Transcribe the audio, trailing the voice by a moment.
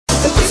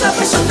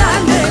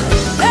apaixonar-me,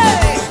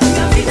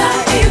 minha vida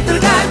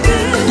entregar-te.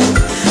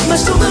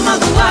 Mas tu me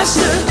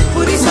magoaste,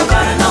 por isso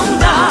agora não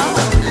dá.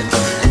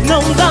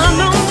 Não dá,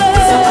 não dá.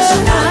 Se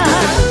apaixonar,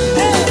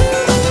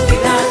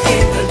 vida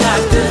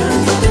entregar-te.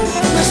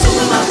 Mas tu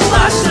me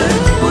magoaste,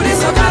 por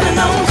isso agora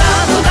não dá,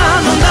 não dá,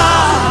 não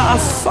dá.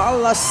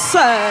 Fala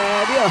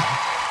sério.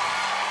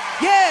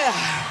 Yeah.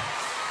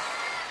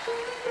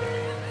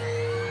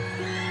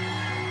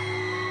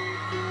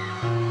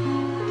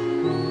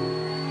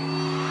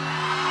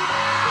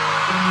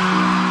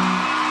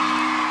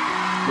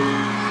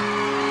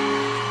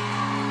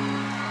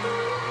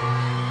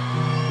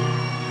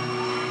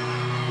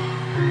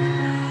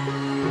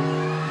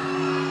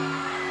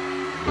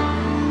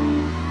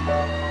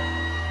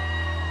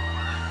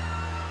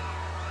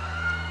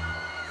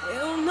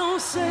 Eu não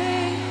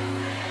sei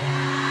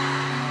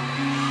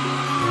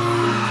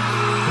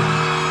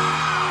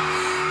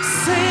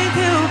sem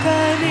teu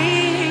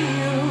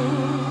carinho,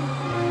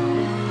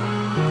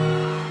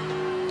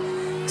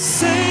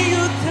 sem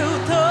o teu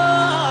toque.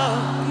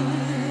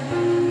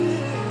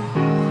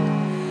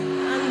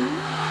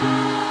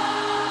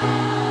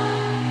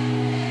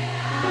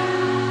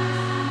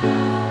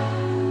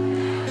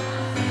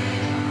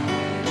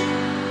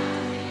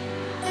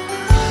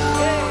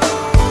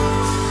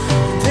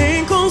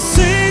 Nem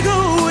consigo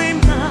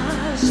imaginar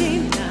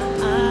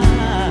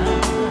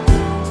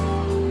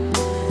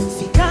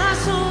ficar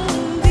só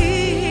um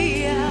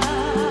dia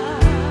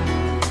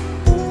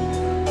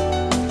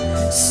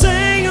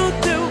sem o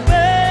teu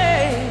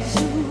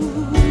beijo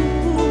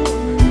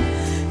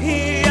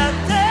e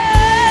até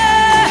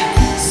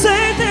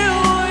sem teu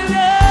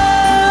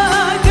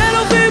olhar. Quero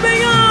ouvir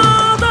bem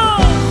alto.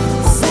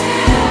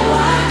 Céu,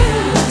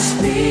 água,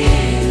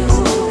 espinho.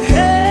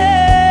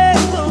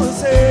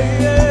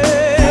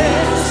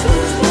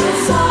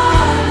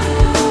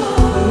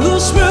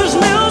 Os meus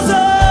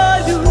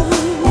olhos,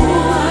 um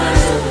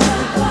anjo da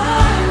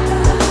guarda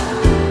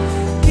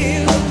que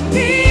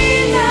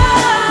ilumina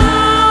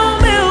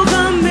o meu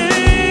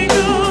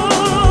caminho.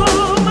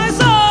 Mais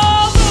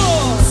alto.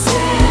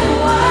 Céu,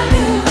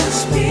 água,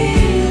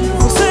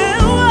 espinho.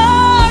 Céu,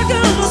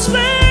 água,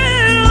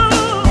 espinho.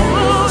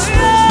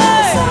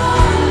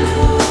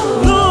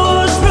 Nos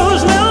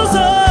meus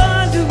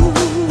olhos,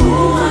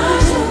 um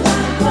anjo da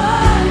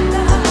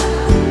guarda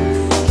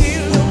que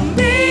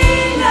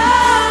ilumina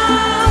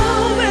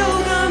o meu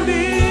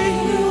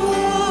caminho.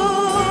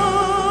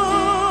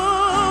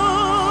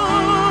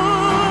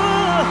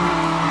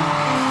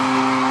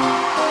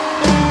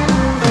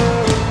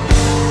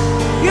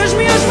 E as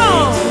minhas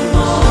mãos.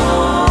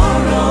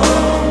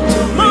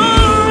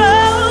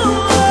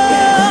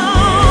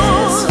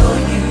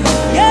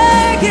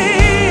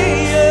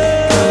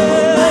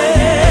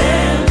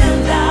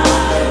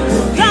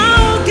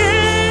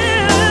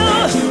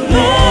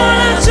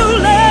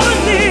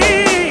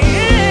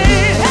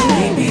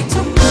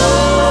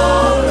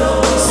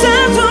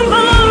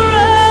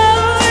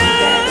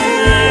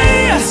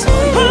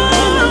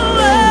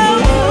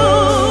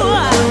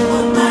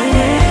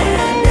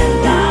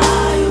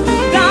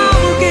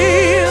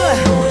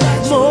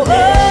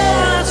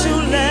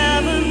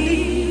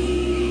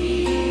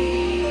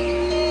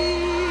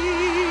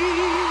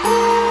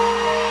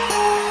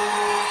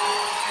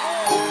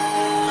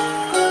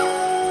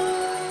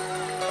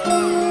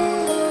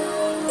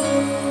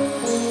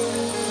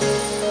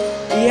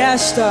 E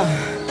esta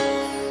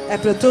é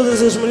para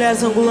todas as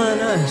mulheres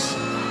angolanas.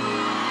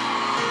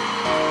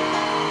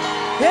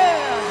 Yeah.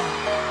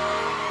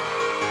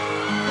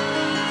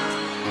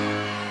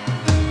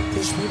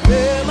 Deixa-me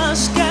ver,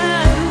 mas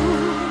quero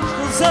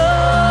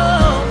resolver.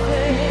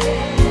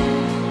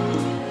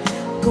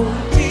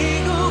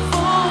 Contigo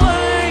vou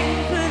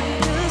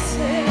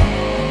envelhecer.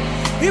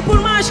 E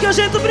por mais que a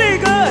gente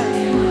briga,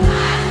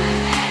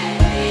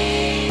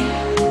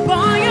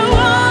 bom, eu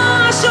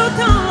acho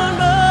tão normal.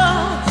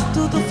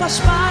 Tudo faz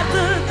parte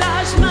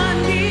das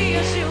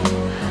manias.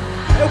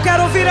 Eu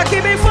quero ouvir aqui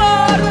bem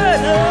forte.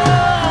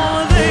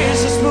 Não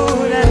deixes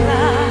por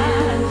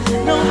errar,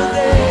 não me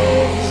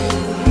deixes.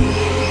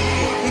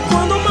 E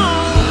quando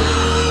morro,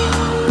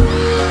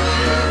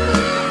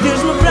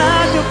 diz-me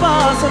pra que eu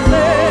possa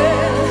ver.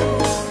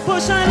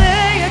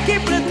 Puxarei aqui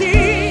pra ti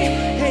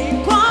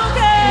em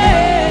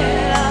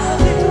qualquer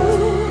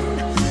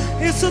altitude.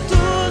 Isso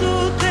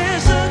tudo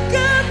deixa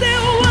que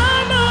teu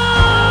amor.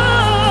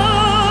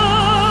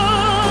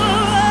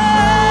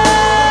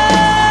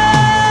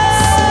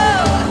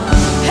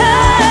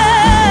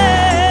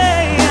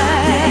 Hey,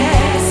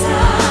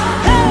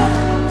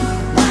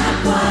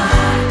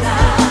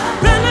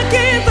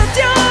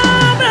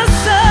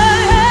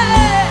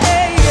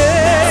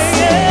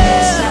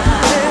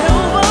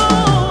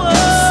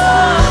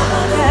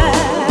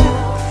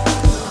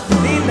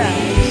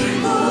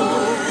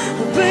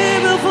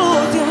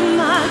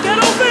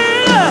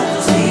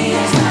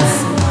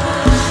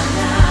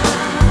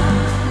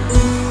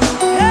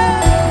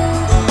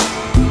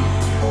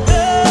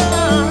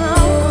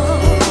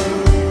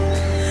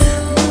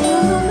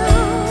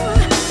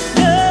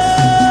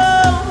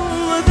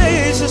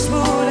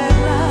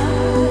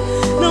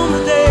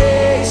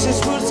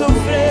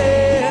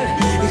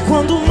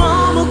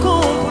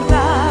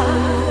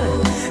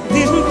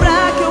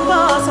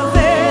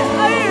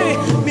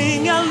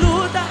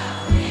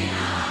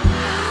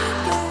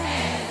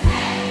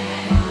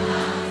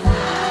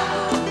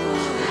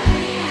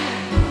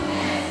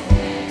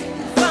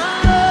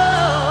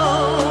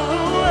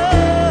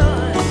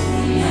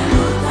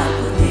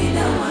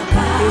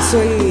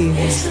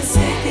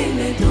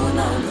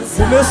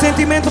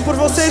 sentimento por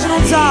vocês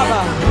não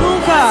desaba.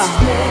 Nunca.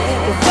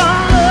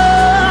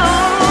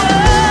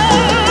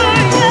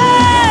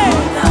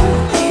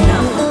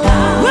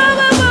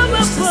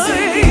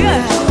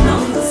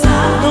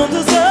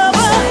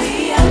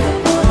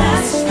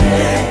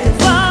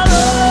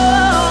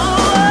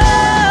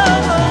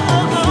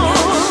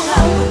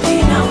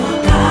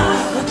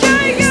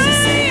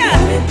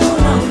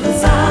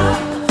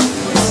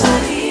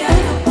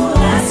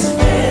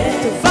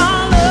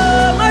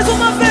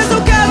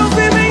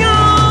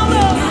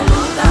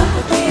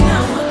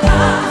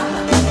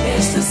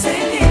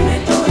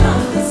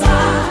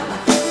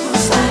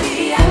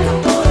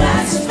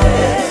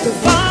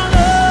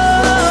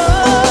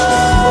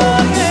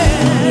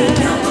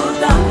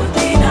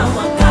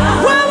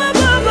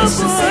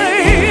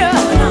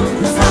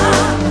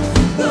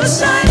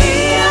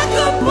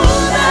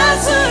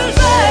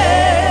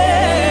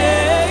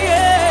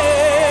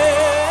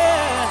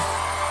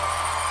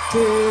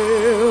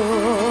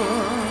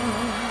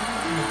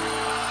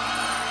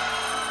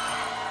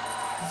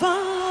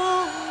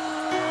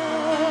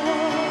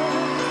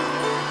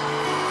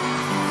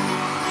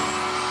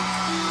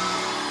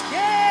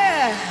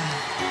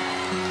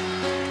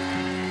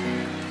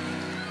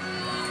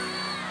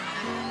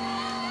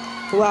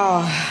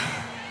 Uau!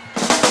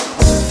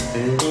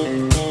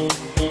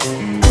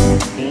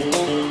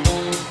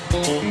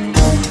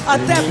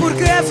 Até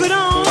porque é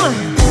verão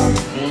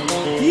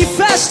e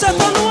festa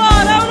tá no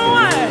ar, é ou não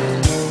é?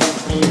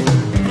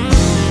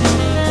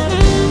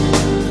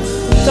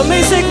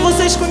 Também sei que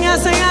vocês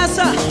conhecem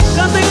essa,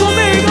 cantem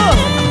comigo.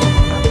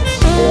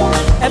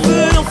 É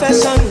verão,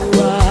 festa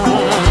no ar,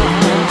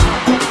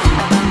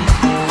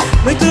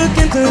 noite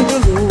quente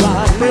de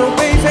luar. Meu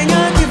bem, vem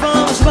aqui,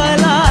 vamos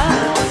bailar,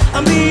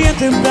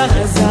 ambiente pra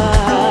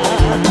arrasar.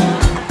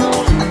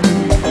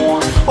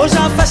 Hoje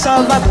a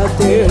festa vai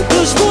bater,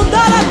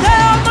 desbundar até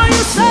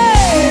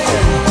amanhecer.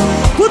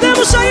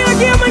 Podemos sair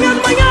aqui amanhã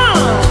de manhã,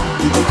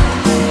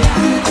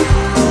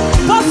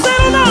 pode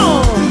ser ou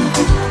não?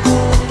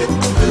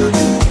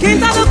 Quem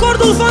tá de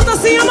acordo levanta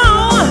assim a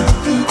mão.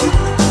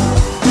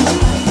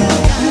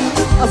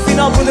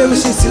 Afinal podemos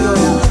sim, senhor.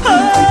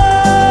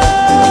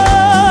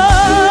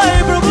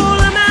 Ai,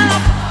 problema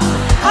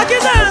aqui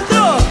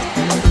dentro.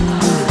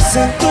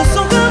 Sinto o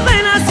som que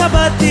vem nessa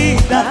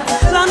batida,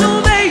 lá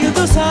no meio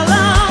do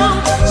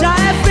salão. Já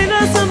é fim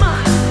de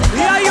semana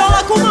e a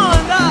Yola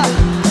comanda,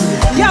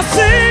 e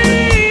assim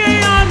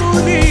em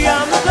harmonia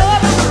me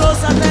dou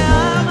até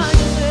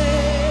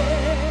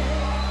amanhecer.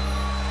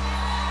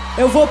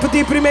 Eu vou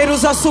pedir primeiro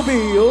os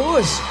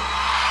assobios.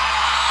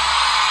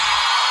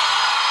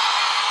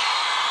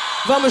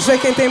 Vamos ver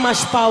quem tem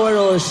mais power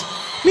hoje.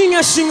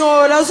 Minhas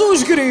senhoras,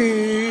 os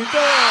gritos.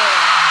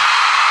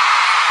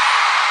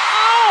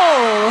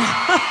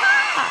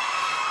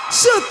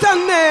 Chuta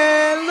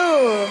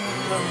nele.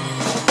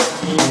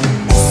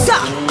 Sa,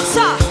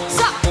 sa,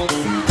 sa.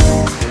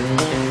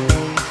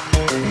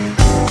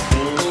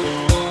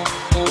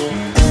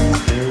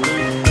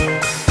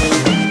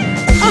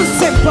 Un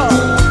simple.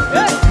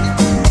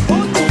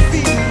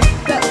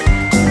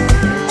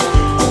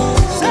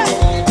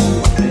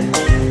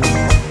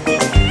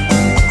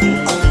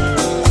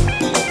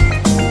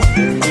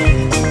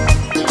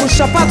 Os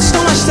sapatos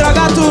estão a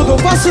estragar tudo.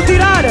 Posso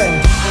tirar?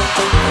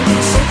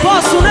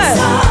 Posso, né?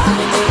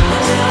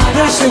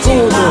 10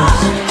 segundos.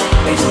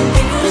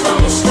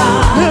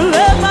 Me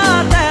leva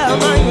até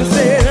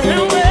amanhecer.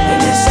 Meu bem,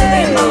 deixa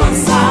de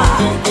balançar.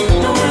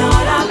 Não é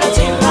hora pra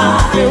te dar.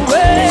 Meu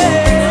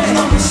bem,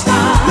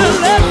 me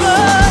leva.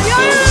 E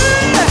aí?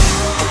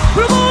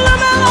 Pro mundo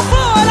lá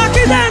fora,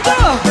 aqui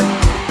dentro.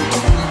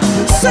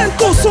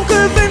 Sento o som que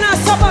vem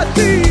nessa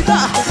batida,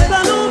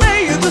 lá no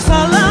meio do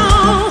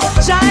salão.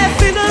 Já é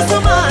fim de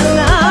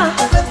semana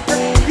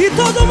e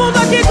todo mundo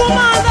aqui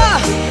comanda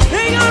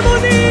em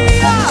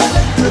harmonia.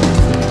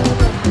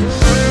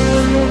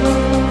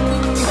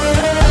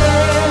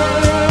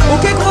 O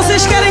que é que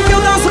vocês querem que eu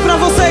dance pra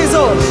vocês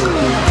hoje?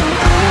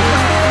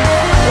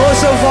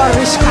 Hoje eu vou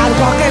arriscar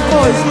qualquer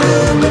coisa.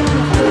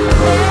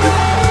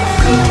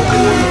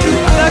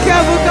 Daqui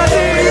a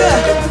bocadinho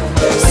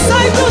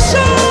sai do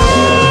chão.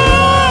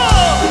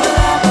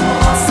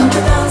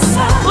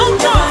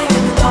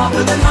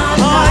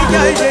 Ai,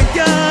 ai, ai,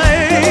 ai.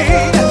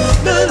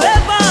 Me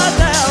leva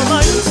até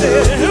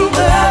amanhecer.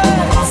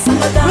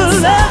 Me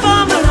leva,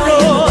 me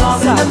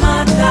roça.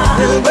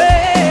 Meu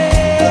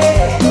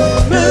bem,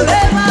 me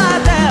leva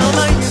até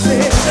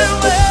amanhecer. Meu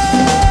bem.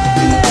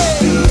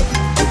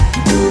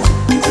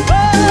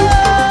 Oh.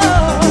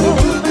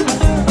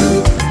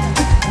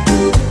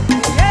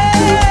 Yeah,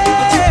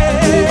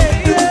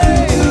 yeah.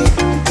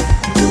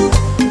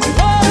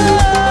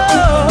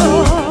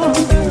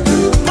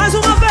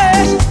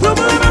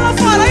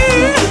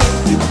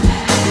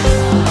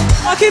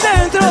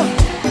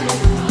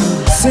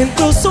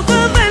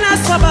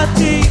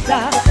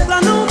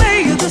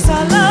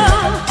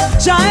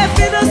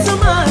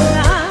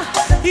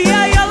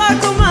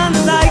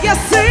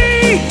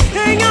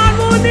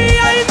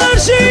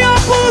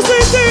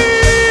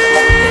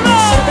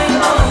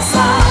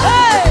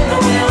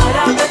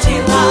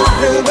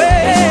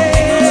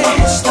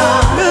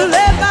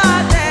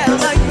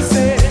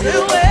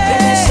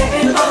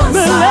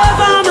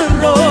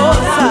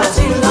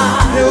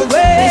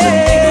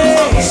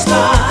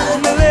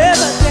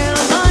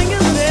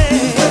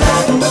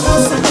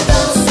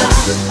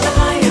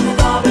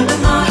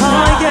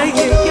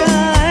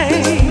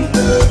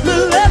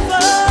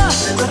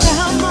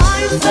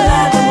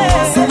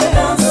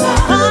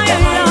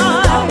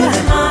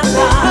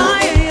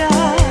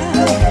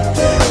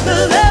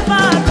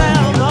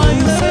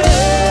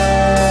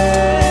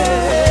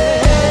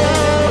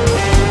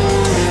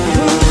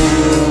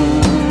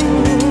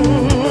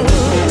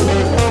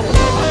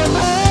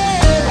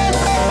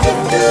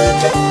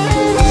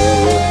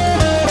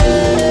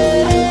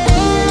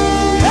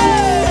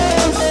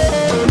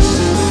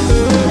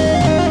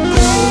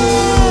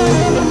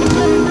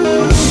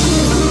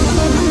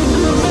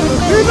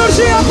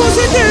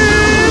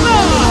 positiva.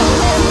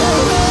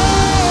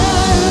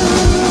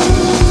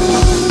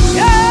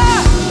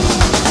 Yeah.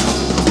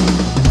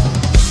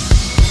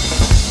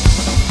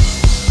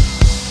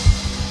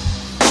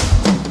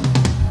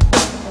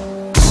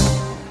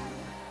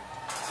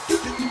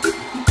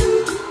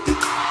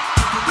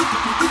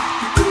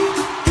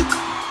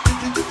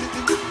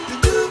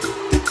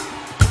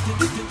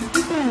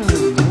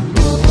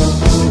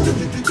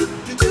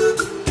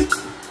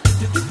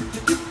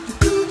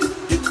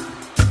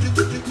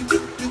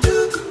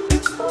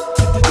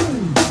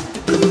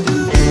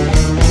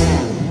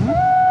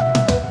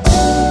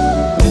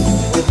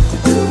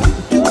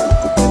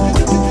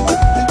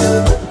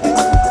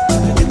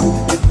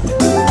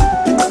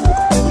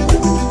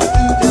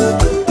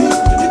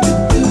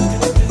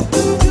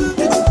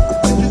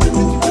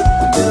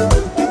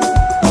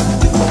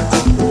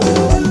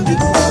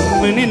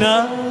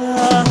 Menina,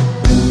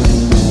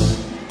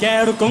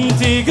 quero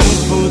contigo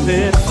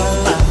poder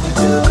falar,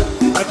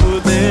 a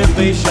poder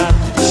beijar,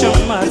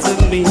 chamar-te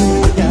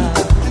minha.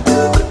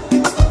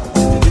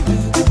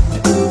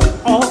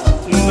 Oh,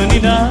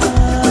 menina,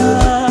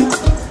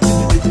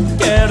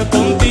 quero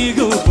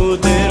contigo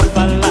poder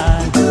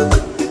falar,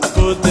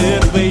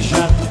 poder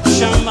beijar,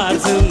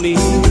 chamar-te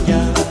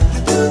minha.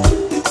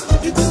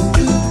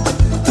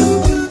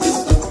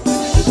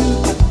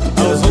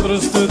 Aos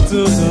outros tu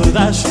tudo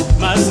dás,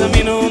 mas a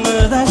mim não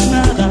me das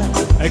nada.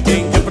 A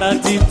quem que para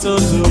ti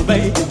tudo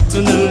bem,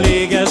 tu não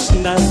ligas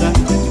nada.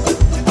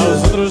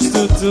 Aos outros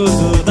tu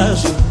tudo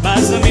dás,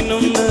 mas a mim não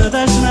me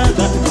das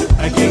nada.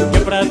 A quem que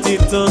para ti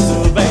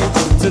tudo bem,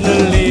 tu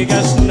não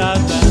ligas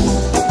nada.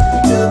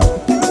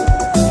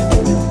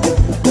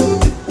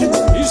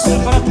 Isto é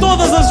para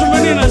todas as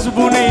meninas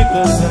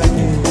bonitas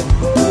aqui.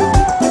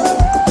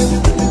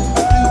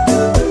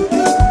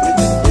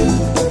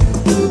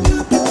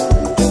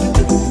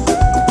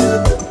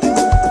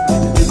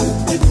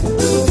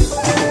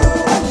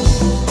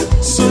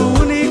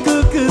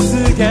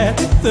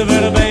 Te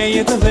ver bem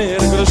e te ver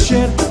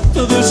crescer,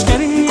 todos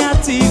querem a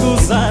ti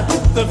gozar.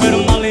 Te ver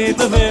mal e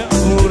te ver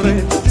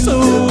morrer.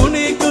 Sou o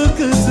único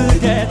que te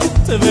quer.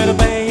 Te ver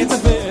bem e te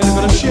ver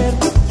crescer,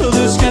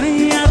 todos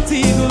querem a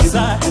ti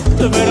gozar.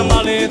 Te ver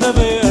mal e te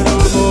ver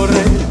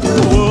morrer.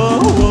 Oh,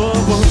 oh,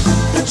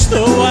 oh.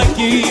 Estou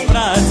aqui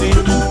pra ti.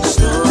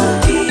 Estou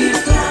aqui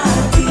pra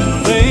ti.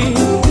 Vem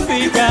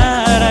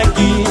ficar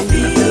aqui.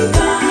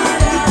 Ficar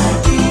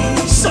aqui.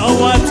 Só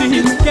a ti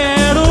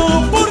quero.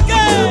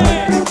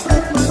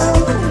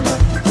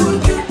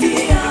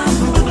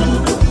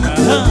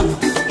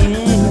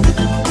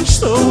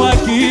 Estou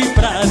aqui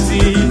pra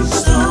ti.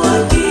 Estou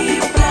aqui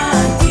pra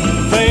ti.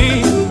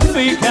 Vem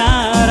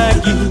ficar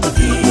aqui.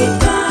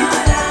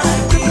 Ficar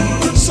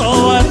aqui. Só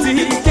a ti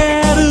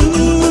quero.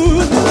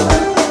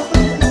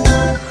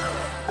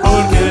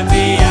 Porque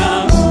te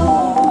amo.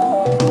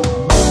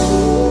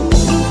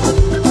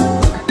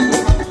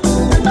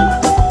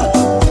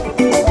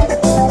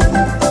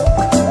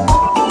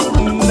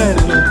 Nel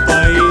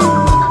país.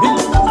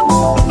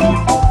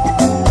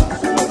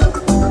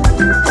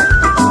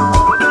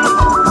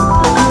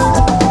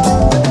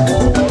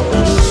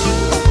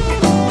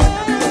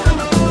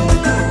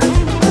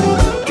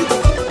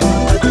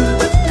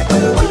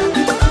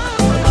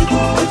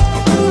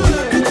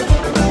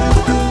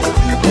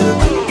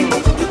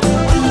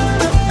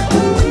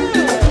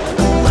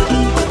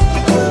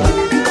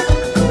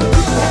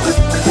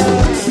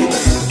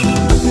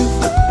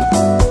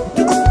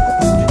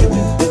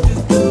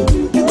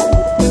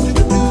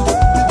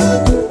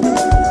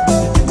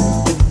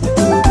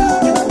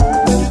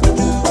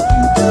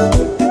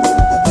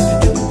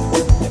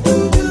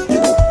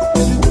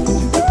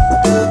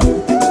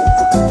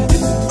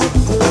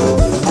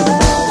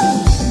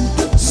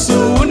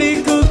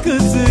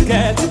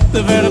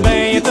 Te ver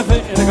bem e te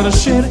ver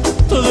crescer,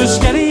 todos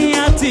querem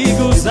a ti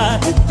gozar.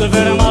 Te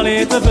ver mal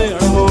e te ver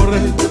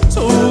morrer.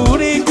 Sou o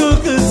único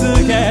que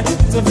te quer.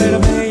 Te ver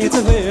bem e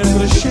te ver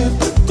crescer,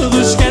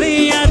 todos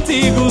querem a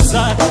ti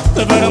gozar.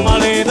 Te ver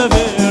mal e te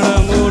ver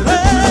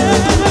morrer.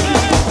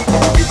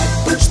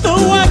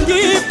 Estou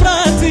aqui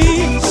pra ti.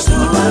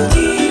 Estou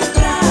aqui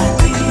pra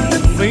ti.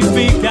 Vem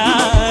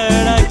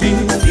ficar aqui.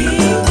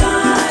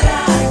 Ficar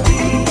aqui.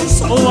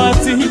 Só a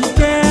ti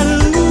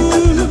quero.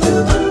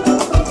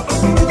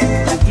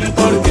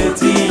 Porque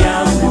te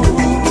amo.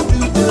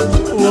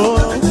 Oh,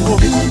 oh.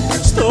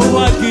 Estou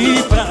aqui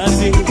pra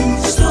ti.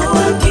 Estou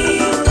aqui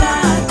pra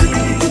ti.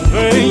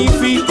 Vem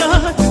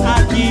ficar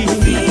aqui.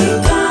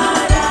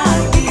 Ficar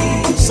aqui.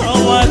 Só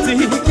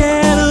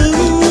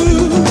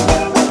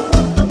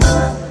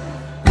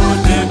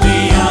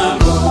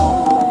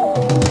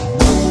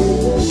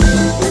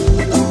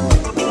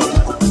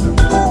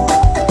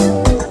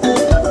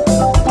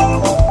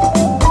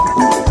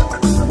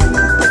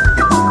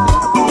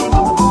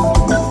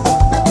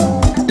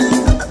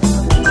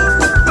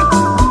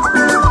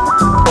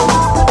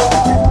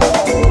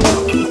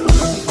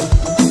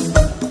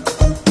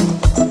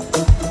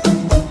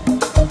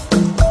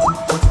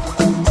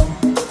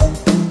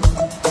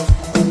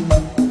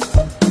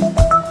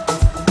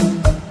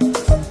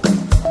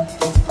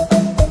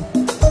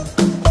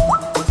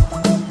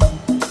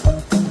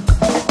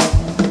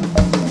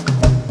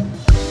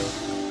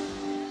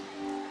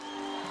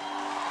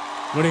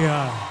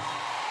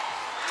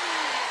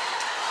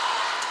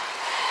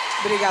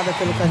Obrigada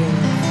pelo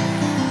carinho.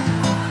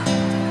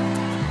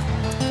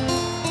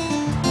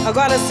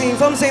 Agora sim,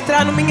 vamos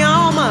entrar no Minha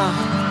Alma.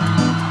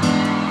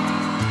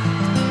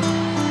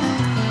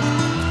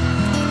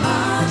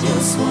 I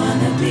just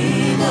wanna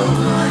be the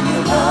one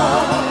you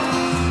love.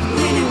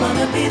 Really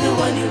wanna be the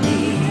one you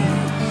need.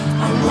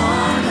 I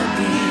wanna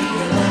be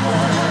your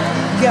lover.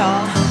 Yeah,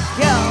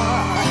 yeah.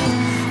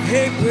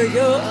 Hey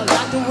girl, I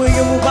like the way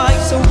you move, I'm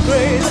so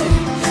crazy.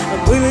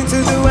 I'm willing to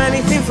do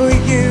anything for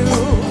you.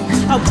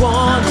 I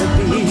wanna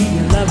be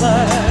your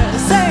lover.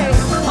 Say,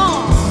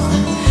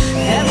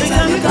 every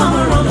time you come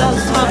around, I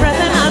lose my breath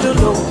and I don't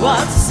know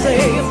what to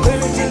say. I'm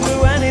willing to do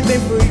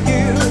anything for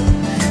you.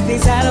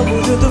 Things that I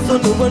wouldn't do for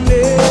no one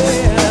else.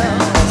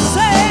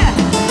 Say,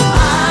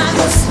 I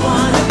just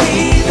wanna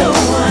be the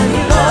one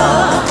you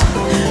love.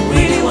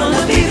 Really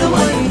wanna be the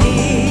one you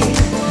need.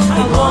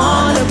 I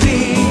wanna be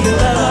your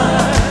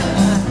lover.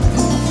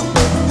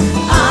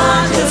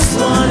 I just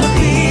wanna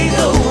be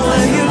the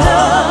one you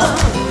love.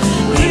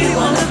 Really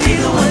wanna be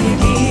the one you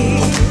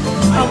need.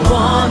 I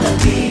wanna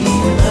be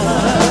your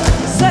lover.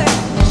 say,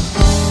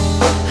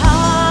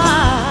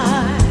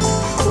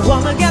 I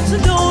wanna get to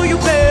know you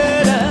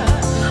better.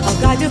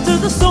 I'll guide you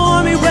through the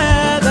stormy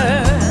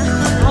weather.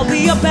 I'll be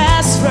your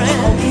best friend.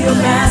 I'll be your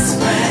best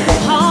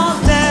friend. I'll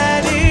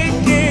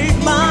dedicate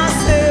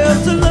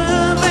myself to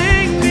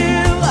loving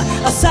you.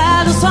 I'll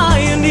satisfy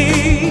your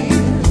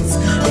needs,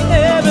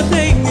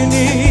 everything you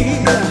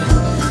need.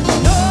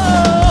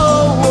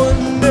 No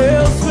one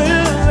else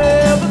will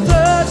ever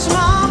touch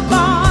my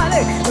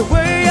body the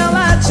way I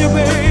let you,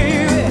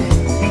 baby.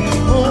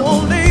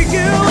 Only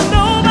you and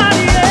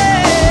nobody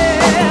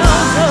else. I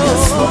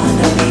just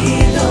wanna be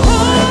the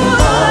one you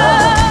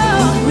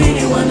love.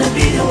 Really wanna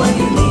be the one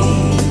you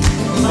need.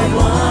 I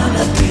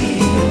wanna be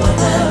your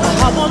lover.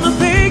 I wanna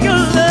be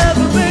your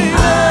lover, baby.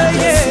 I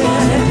just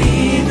wanna be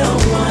the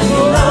one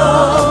you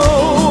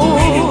love.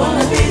 Really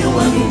wanna be the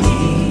one you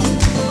need.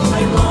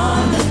 I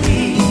wanna be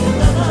your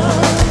lover.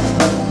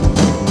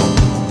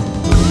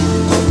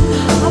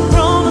 I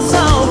promise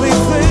I'll be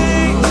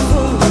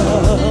faithful,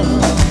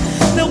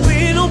 love. There'll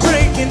be no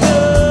breaking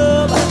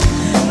up.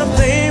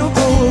 Nothing will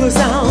pull us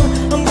down.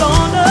 I'm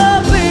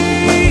gonna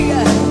be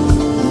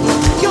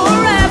your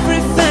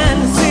every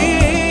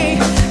fantasy.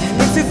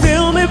 And if you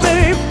feel me,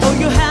 babe, all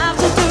you have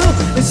to do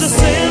is just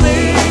send me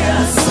a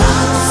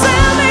sign.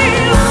 Send me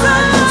a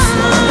sign.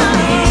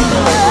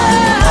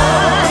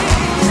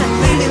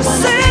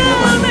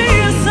 Send me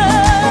a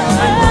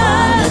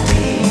sign.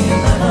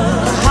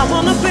 I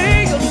wanna be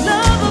your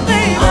lover,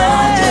 baby. I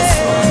just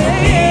wanna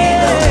be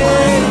the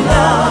one you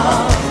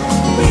love.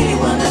 Really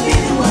wanna be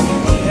the one you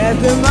need.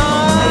 Every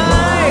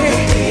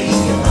night,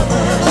 Your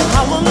lover.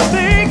 I wanna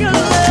be your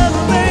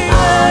lover, baby. I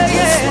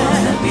just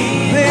wanna be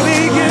the Baby,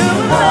 one you you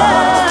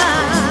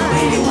love.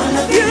 Really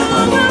wanna be the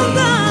one you need.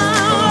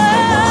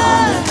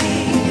 love. Be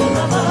your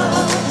lover.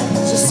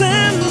 So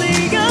send me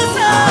a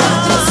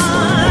just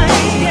wanna sign.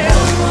 be the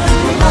one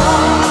you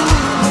love.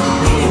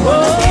 Really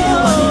wanna be the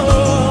one you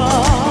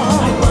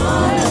need. I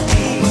wanna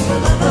be your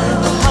lover.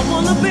 I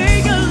wanna be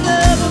your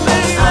lover,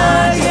 baby. I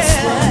just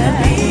wanna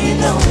be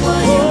the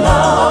one you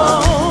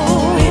love.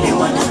 Really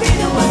wanna be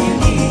the one you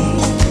need.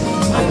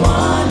 I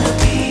wanna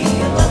be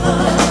your lover.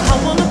 I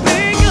wanna be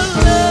your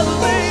lover,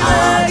 baby. I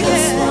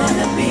just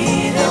wanna be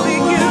the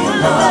one you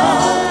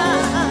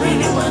love.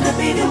 Really wanna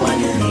be the one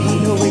you need.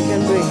 know we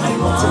can be I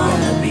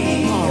wanna be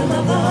your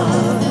lover.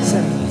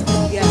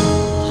 yeah.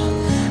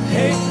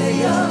 Hey,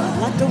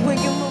 like the way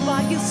you move,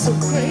 like you're so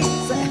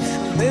crazy.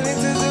 I'm willing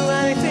to do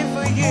anything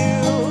for you.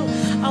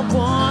 I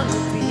wanna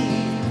be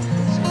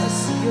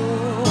just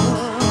yours.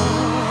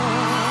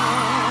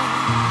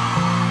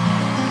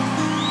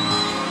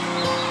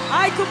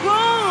 Ai, que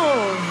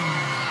bom!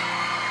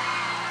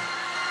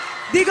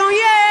 Digam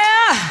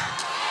yeah!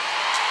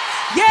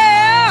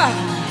 Yeah!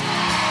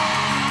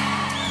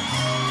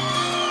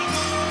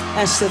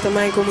 Esta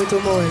também com muito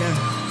amor, né?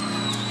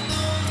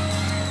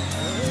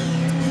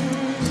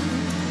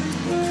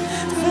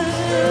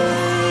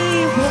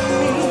 Vem pra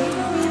mim,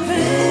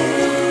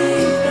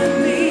 vem pra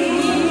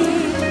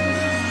mim.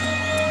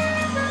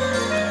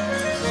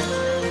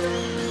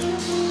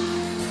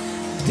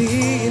 Dia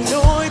e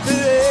noite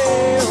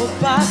eu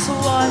passo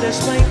horas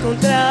para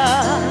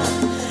encontrar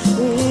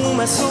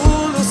uma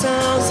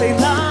solução, sei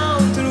lá,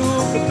 um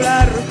truque para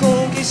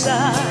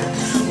reconquistar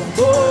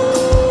o amor.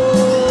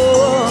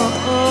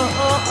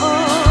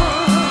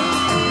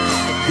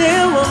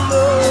 Teu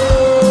amor.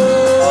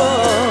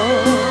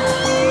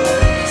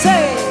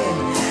 Sei,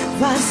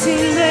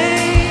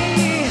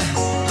 vacilei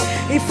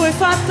e foi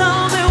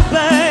fatal, meu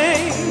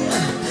bem.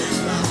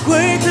 Não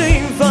aguento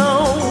em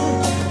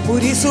vão,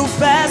 por isso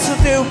peço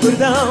teu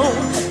perdão.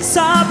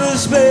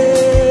 Sabes bem,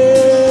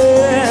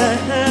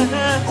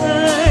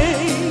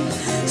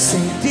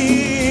 sem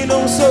ti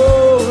não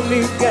sou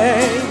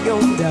ninguém, eu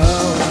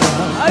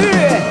não. Aí,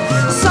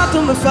 só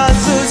tu me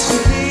fazes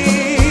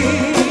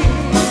feliz.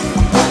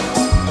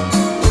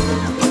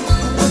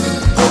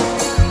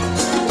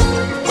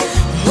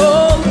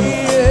 Oh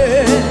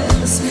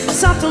yes,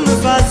 só tu me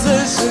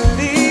fazes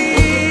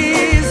feliz.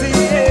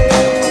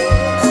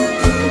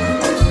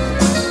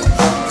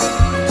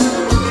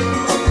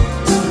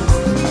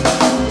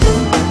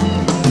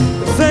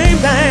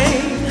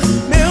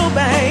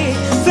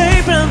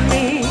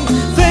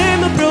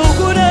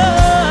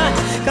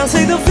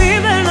 Cansei de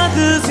viver na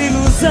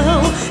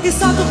desilusão e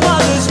só tu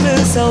podes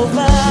me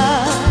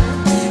salvar.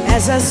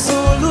 És a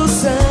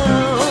solução.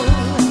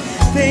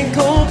 Tem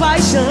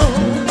compaixão,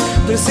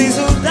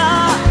 preciso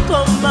da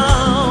tua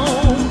mão.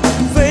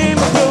 Vem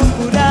me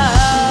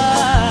procurar.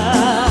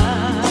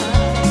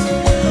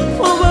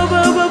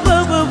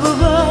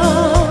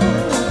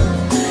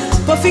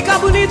 Pra ficar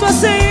bonito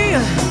assim.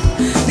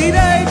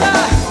 Direita,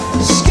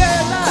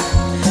 esquerda,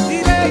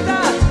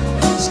 direita,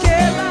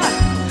 esquerda,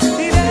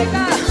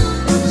 direita,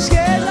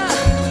 esquerda.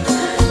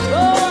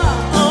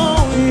 Oh,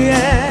 oh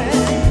yeah.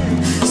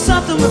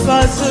 Só tu me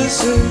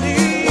fazes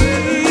feliz.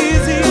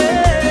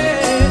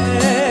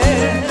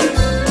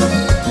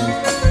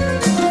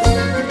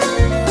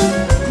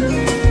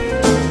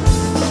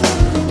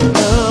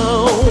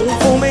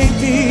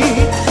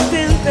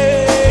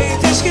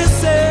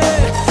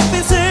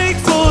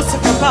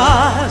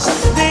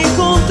 De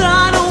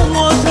encontrar um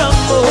outro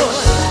amor.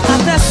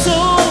 Até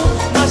sou,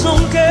 mas não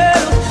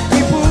quero,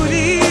 e por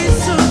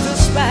isso te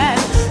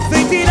espero.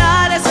 Vem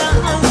tirar essa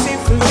ânsia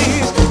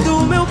infeliz do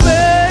meu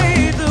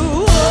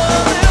peito.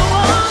 Oh, meu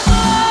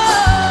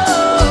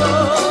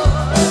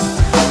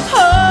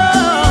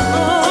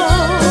amor.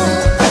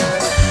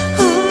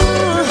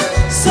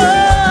 Só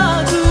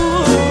tu,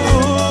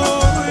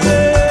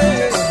 yeah.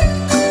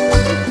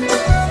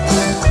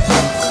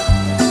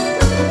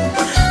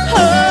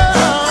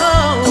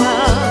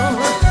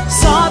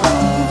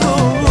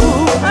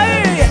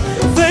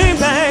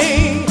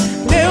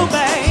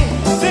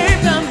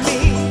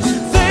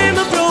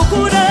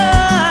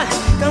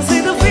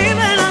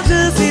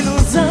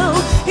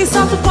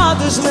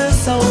 Podes me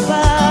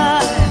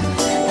salvar,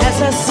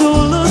 és a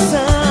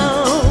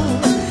solução.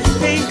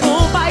 Tem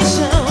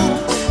compaixão,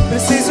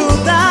 preciso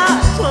da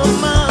tua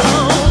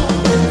mão.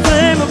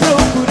 Vem me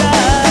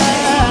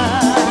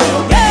procurar,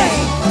 yeah.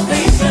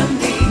 Vem pra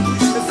mim,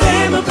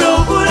 vem me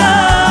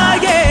procurar,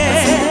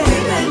 yeah.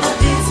 Viver na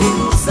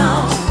desilusão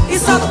e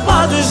só tu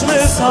podes me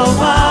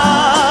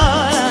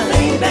salvar.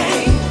 Vem,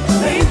 vem,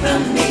 vem pra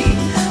mim,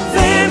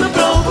 vem me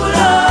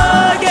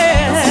procurar,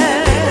 yeah.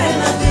 Viver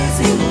na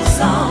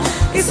desilusão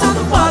e só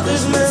tu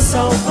podes me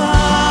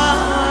salvar.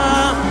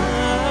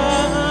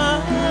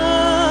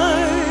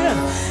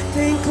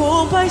 Tem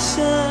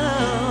compaixão,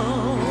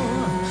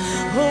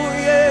 oh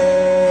yeah.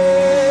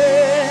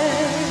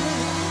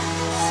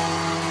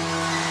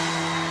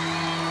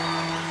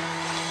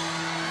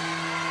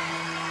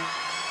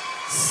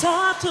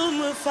 Só tu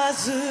me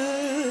fazes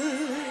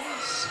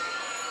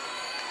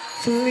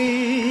feliz.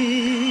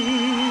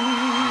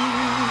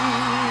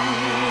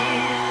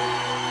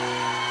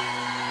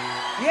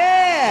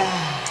 Yeah.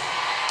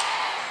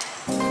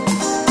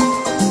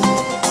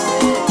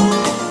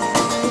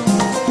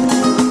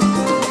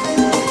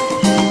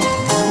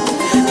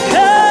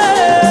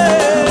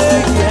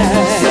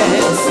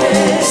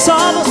 Só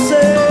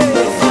você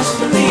me faz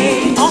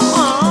feliz.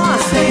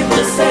 Sem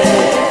você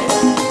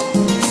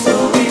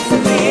sou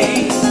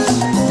infeliz.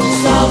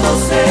 Só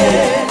você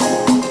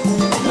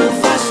me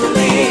faz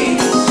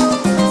feliz.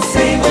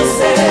 Sem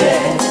você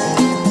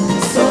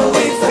sou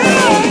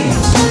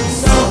infeliz.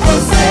 Só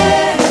você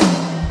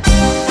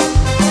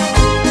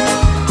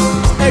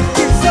é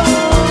que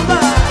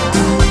zomba.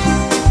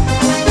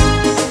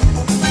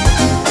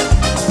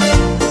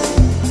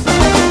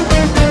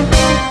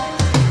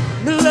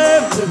 Me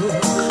lembro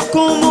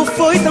como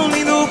foi tão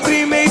lindo o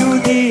primeiro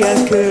dia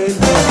que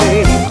te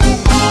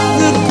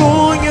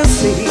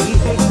conheci.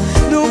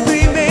 No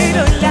primeiro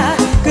olhar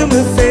que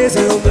me fez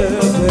eu me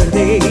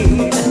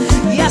perdi.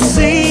 E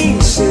assim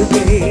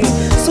cheguei,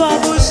 sua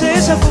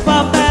bochecha foi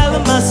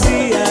papel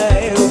macia.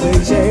 Eu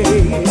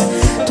beijei,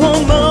 tua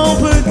mão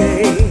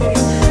peguei,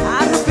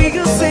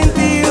 arrepio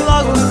senti,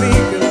 logo vi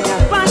que me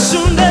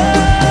apaixonei.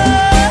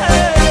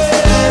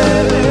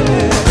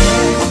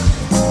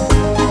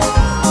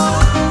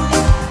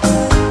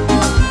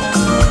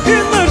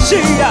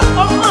 Energia,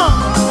 amor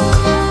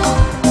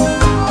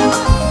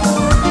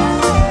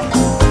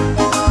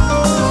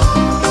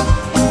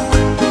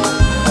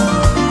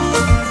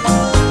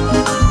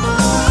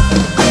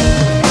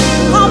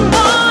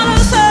é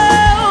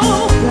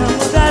seu pra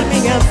mudar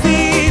minha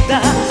vida.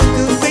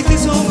 Que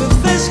feitiço me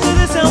fez que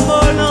desse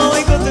amor não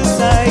encontro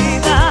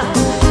saída.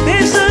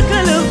 Desde que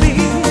lhe vi,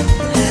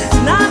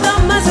 nada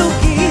mais eu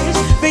quis.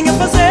 Venha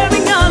fazer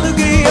minha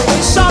alegria,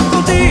 pois só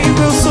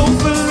contigo eu sou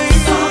feliz.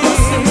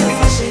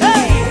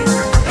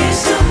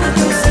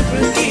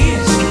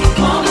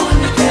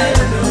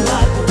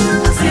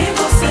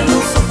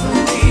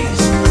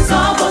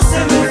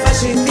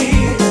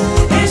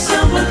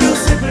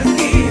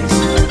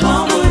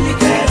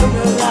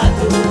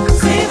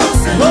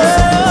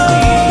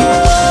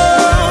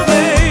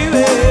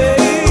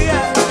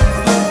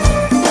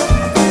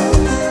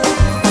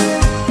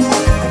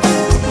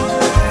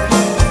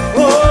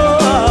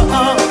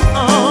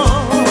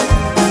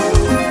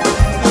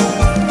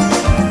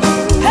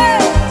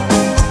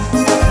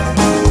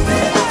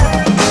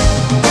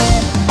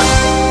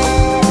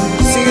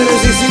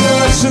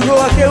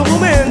 Chegou aquele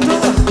momento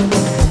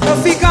para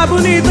ficar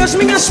bonito as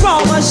minhas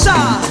palmas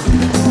já.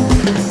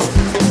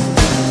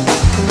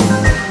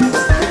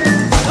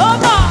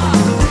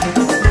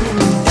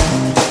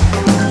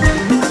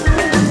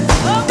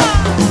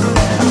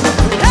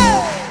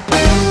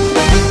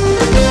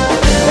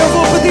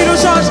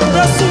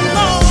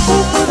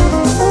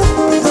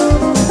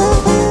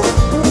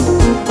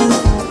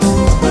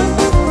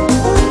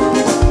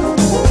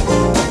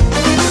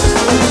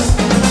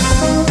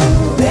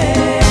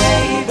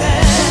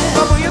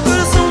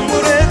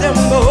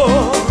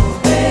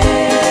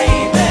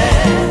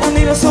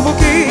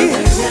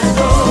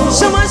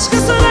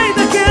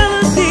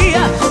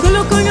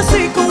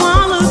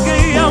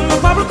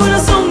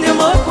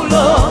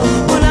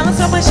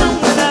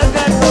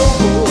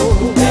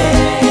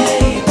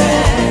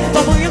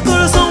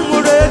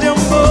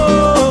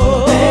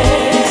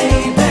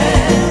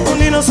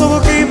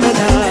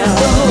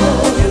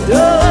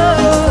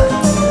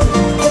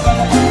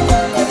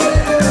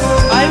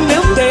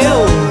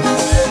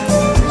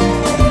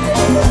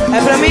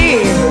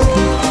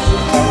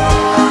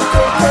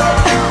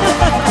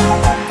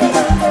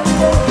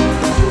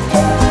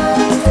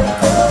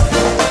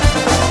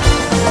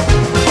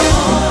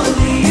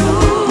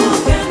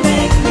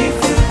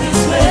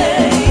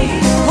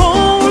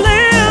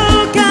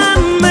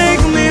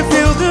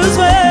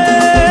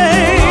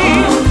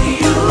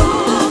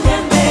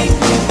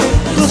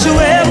 watch you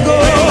ever go.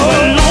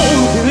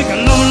 They make a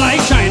love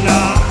like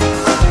China.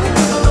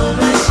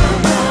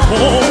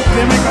 Oh,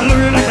 they make a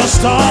love like a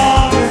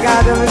star. You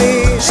got to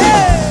believe.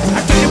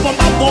 I tell you what,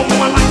 my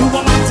woman, like you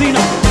are my Tina,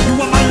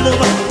 you are my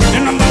lover,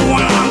 and I'm the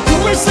one I'm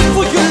crazy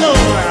for your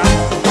love.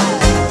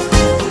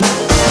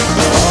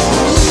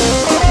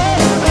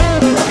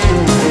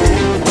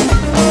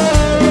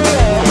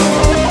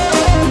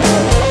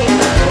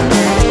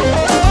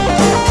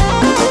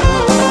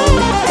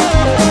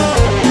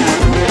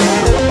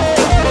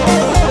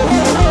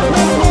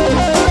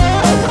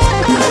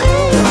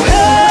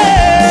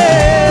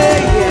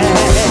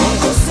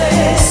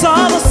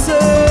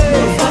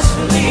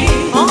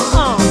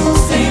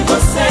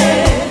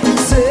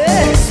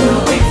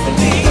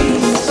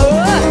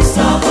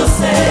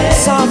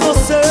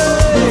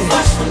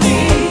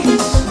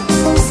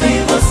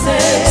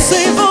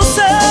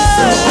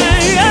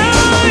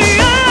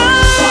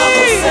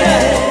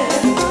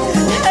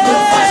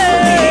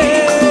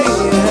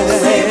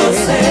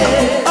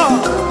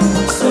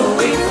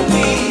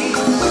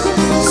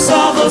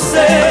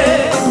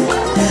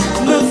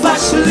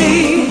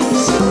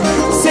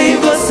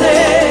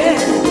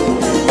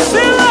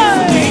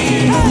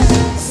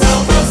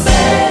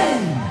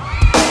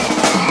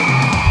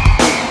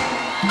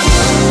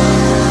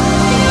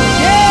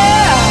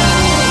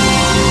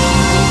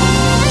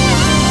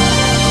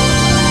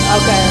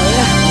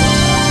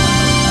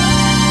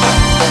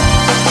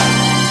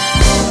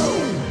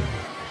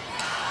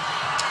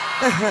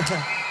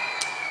 Okay.